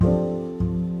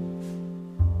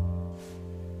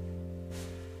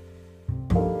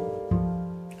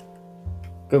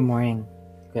Good morning,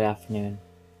 good afternoon,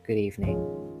 good evening,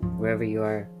 wherever you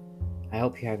are. I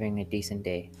hope you're having a decent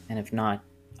day, and if not,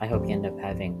 I hope you end up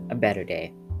having a better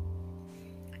day.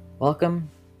 Welcome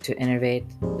to Innovate,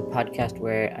 the podcast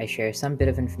where I share some bit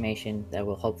of information that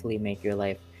will hopefully make your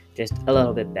life just a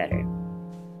little bit better.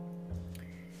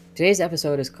 Today's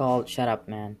episode is called Shut Up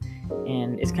Man,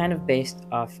 and it's kind of based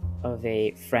off of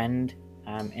a friend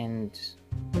and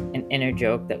an inner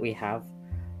joke that we have.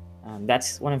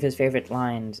 That's one of his favorite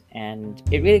lines, and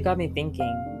it really got me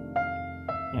thinking.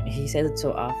 He says it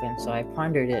so often, so I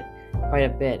pondered it quite a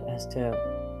bit as to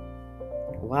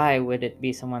why would it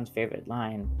be someone's favorite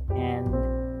line.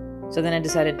 And so then I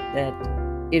decided that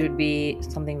it would be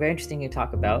something very interesting to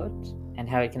talk about and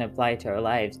how it can apply to our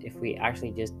lives if we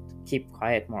actually just keep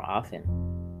quiet more often.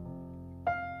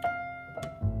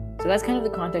 So that's kind of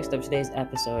the context of today's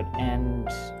episode, and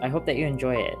I hope that you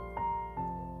enjoy it.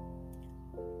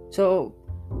 So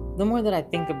the more that I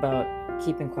think about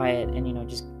keeping quiet and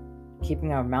just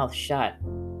keeping our mouth shut,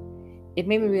 it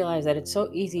made me realize that it's so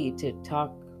easy to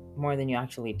talk more than you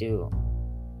actually do.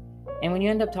 And when you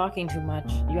end up talking too much,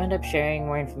 you end up sharing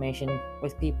more information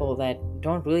with people that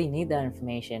don't really need that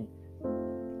information.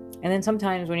 And then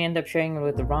sometimes when you end up sharing it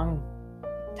with the wrong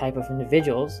type of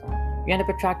individuals, you end up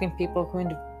attracting people who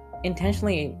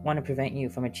intentionally want to prevent you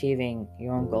from achieving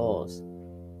your own goals.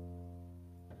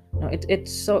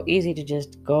 It's so easy to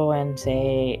just go and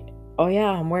say, oh yeah,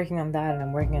 I'm working on that and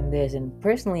I'm working on this. And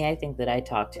personally, I think that I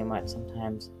talk too much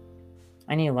sometimes.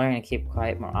 I need to learn to keep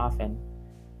quiet more often.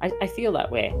 I feel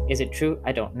that way. Is it true?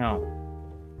 I don't know.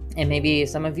 And maybe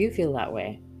some of you feel that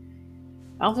way.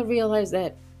 I also realize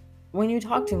that when you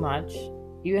talk too much,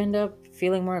 you end up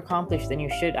feeling more accomplished than you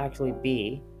should actually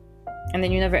be. And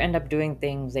then you never end up doing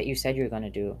things that you said you were going to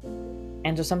do.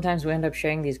 And so sometimes we end up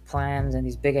sharing these plans and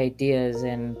these big ideas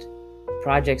and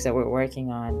projects that we're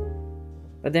working on.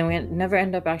 But then we never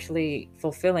end up actually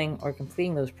fulfilling or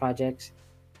completing those projects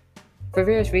for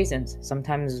various reasons.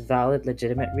 Sometimes valid,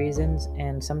 legitimate reasons,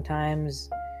 and sometimes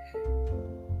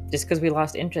just because we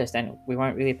lost interest and we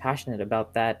weren't really passionate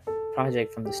about that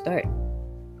project from the start.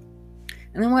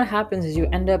 And then what happens is you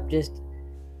end up just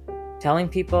telling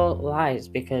people lies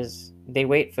because they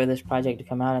wait for this project to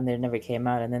come out and it never came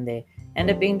out, and then they end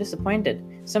up being disappointed.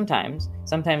 Sometimes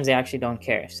they actually don't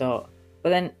care. But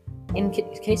then in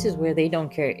cases where they don't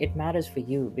care, it matters for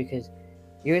you because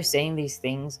you're saying these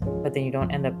things, but then you don't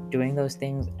end up doing those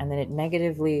things, and then it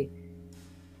negatively,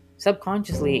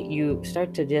 subconsciously, you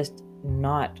start to just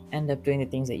not end up doing the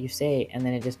things that you say, and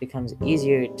then it just becomes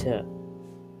easier to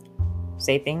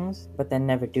say things, but then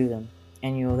never do them,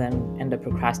 and you'll then end up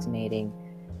procrastinating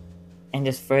and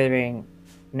just furthering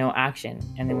no action,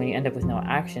 and then when you end up with no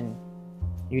action,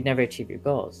 you never achieve your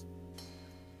goals.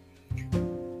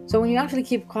 So when you actually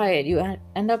keep quiet, you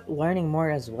end up learning more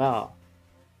as well.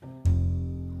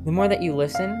 The more that you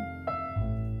listen,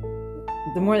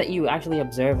 the more that you actually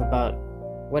observe about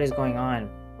what is going on.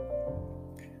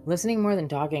 Listening more than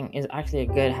talking is actually a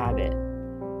good habit.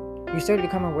 You start to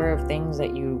become aware of things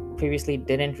that you previously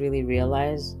didn't really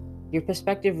realize. Your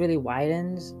perspective really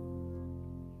widens.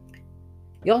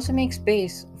 You also make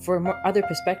space for more other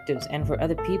perspectives and for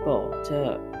other people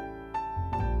to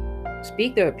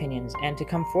speak their opinions and to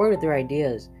come forward with their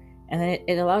ideas. And then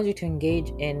it allows you to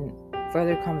engage in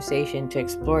further conversation, to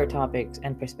explore topics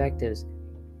and perspectives.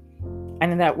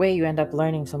 And in that way, you end up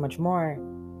learning so much more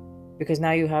because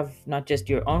now you have not just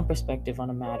your own perspective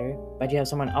on a matter, but you have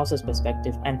someone else's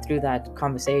perspective. And through that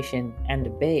conversation and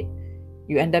debate,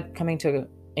 you end up coming to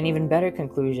an even better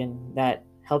conclusion that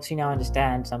helps you now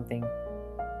understand something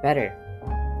better.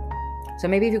 So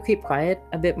maybe if you keep quiet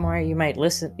a bit more, you might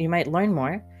learn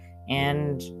more.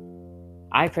 And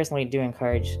I personally do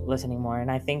encourage listening more, and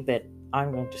I think that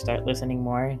I'm going to start listening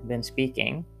more than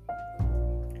speaking.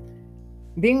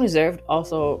 Being reserved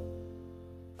also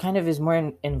kind of is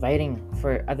more inviting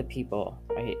for other people,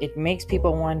 right? It makes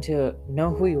people want to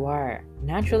know who you are.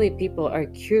 Naturally, people are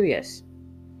curious.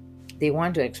 They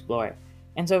want to explore.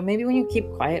 And so maybe when you keep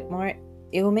quiet more,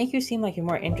 it will make you seem like you're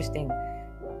more interesting.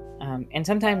 And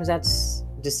sometimes that's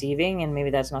deceiving, and maybe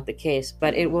that's not the case,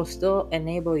 but it will still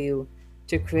enable you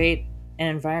to create an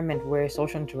environment where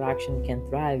social interaction can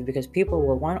thrive because people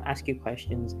will want to ask you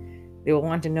questions. They will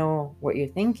want to know what you're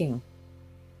thinking,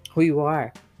 who you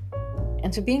are.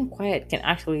 And so being quiet can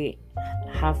actually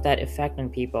have that effect on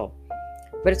people.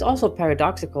 But it's also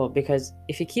paradoxical because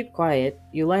if you keep quiet,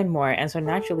 you learn more, and so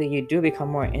naturally you do become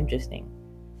more interesting.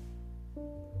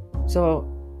 So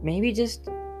maybe just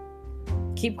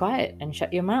keep quiet and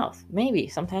shut your mouth. Maybe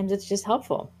sometimes it's just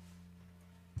helpful.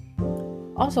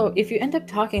 Also, if you end up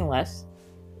talking less,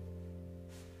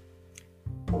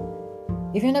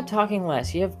 if you end up talking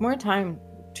less, you have more time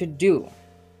to do.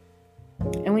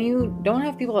 And when you don't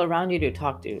have people around you to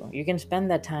talk to, you can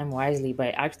spend that time wisely by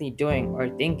actually doing or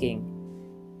thinking.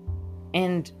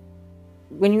 And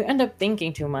when you end up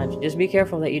thinking too much, just be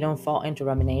careful that you don't fall into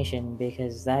rumination,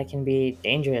 because that can be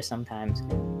dangerous sometimes.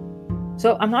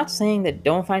 So I'm not saying that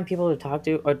don't find people to talk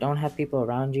to or don't have people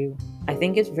around you. I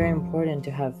think it's very important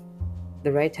to have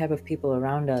the right type of people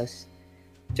around us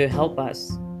to help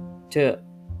us to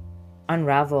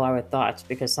unravel our thoughts,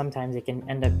 because sometimes it can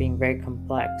end up being very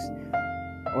complex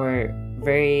or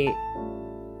very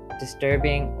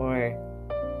disturbing, or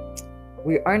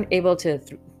we aren't able to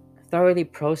thoroughly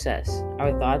process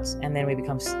our thoughts, and then we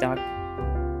become stuck.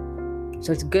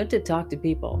 So it's good to talk to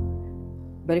people,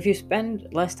 but if you spend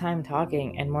less time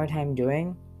talking and more time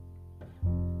doing,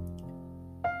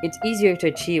 it's easier to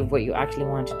achieve what you actually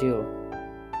want to do,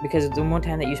 because the more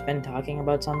time that you spend talking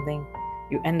about something,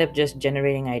 you end up just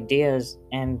generating ideas,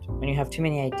 and when you have too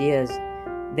many ideas,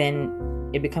 then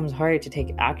it becomes hard to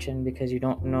take action because you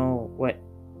don't know what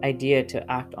idea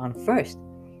to act on first.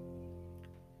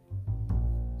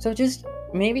 So just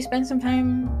maybe spend some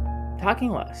time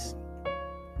talking less.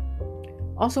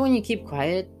 Also, when you keep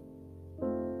quiet,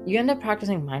 you end up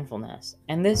practicing mindfulness.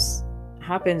 And this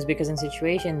happens because in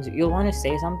situations you'll want to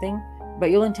say something,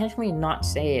 but you'll intentionally not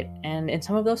say it. And in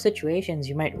some of those situations,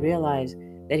 you might realize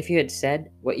that if you had said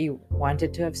what you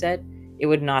wanted to have said, it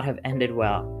would not have ended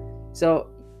well. So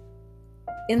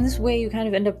in this way, you kind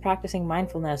of end up practicing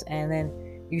mindfulness, and then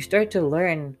you start to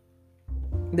learn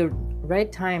the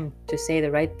right time to say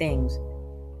the right things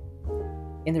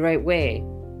in the right way.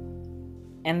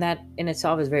 And that in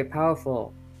itself is very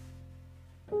powerful.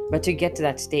 But to get to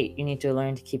that state, you need to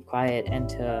learn to keep quiet and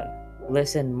to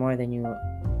listen more than you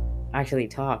actually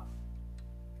talk.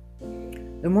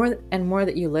 The more and more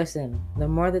that you listen, the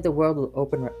more that the world will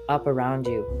open up around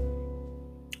you.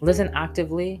 Listen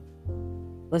actively,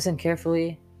 listen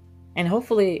carefully, and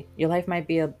hopefully your life might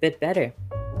be a bit better.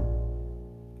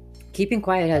 Keeping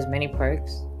quiet has many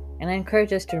perks, and I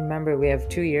encourage us to remember we have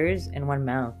 2 ears and 1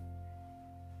 mouth.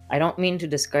 I don't mean to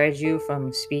discourage you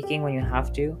from speaking when you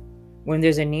have to. When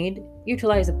there's a need,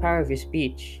 utilize the power of your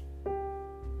speech.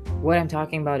 What I'm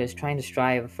talking about is trying to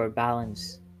strive for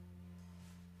balance.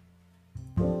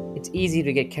 It's easy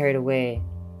to get carried away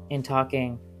in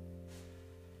talking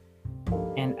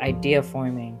and idea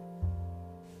forming,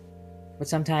 but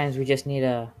sometimes we just need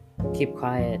to keep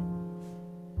quiet,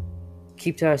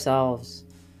 keep to ourselves,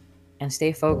 and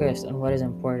stay focused on what is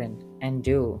important and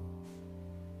do.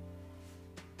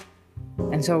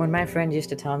 And so when my friend used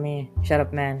to tell me, shut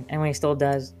up, man, and when he still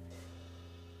does,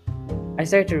 I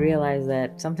start to realize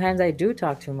that sometimes I do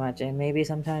talk too much, and maybe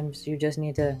sometimes you just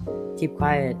need to keep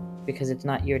quiet because it's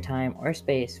not your time or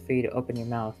space for you to open your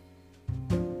mouth.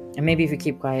 And maybe if you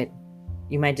keep quiet,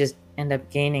 you might just end up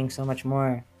gaining so much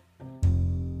more.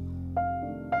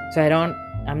 So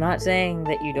I'm not saying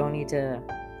that you don't need to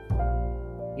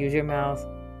use your mouth.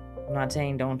 I'm not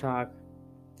saying don't talk.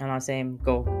 I'm not saying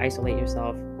go isolate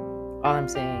yourself. All I'm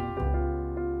saying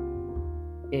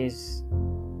is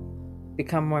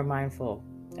become more mindful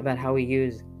about how we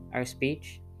use our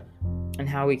speech and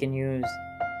how we can use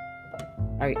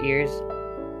our ears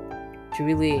to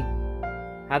really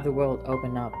have the world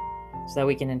open up so that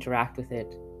we can interact with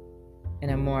it in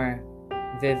a more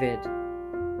vivid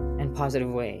and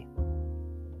positive way.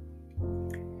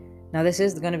 Now, this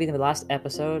is going to be the last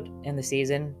episode in the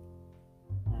season.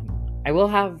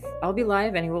 I'll be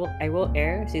live, and I will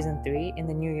air season 3 in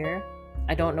the new year.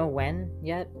 I don't know when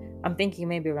yet. I'm thinking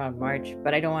maybe around March,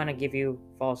 but I don't want to give you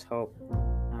false hope.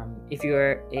 If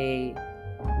you're a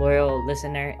loyal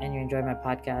listener and you enjoy my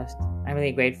podcast, I'm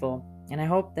really grateful, and I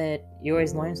hope that you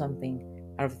always learn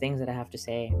something out of things that I have to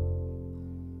say.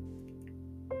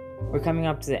 We're coming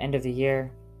up to the end of the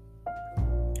year.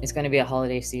 It's going to be a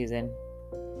holiday season.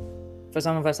 For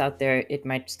some of us out there, it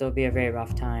might still be a very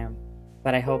rough time,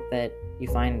 but I hope that you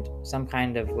find some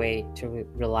kind of way to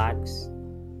relax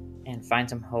and find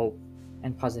some hope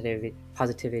and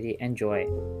positivity and joy.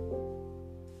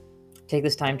 Take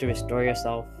this time to restore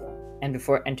yourself, and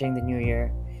before entering the new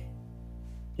year,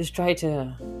 just try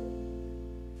to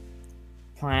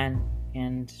plan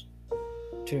and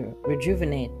to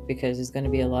rejuvenate, because there's going to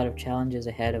be a lot of challenges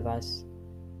ahead of us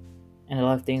and a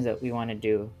lot of things that we want to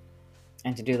do.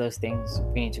 And to do those things,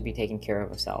 we need to be taking care of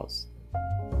ourselves.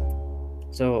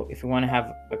 So if we want to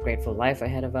have a grateful life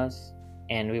ahead of us,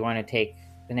 and we want to take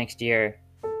the next year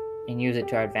and use it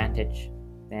to our advantage,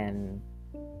 then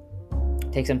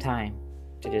take some time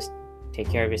to just take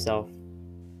care of yourself.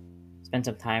 Spend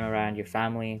some time around your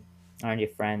family, around your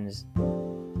friends,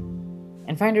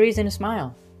 and find a reason to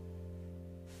smile.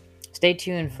 stay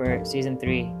tuned for season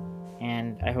 3,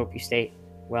 and I hope you stay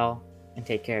well and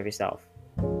take care of yourself.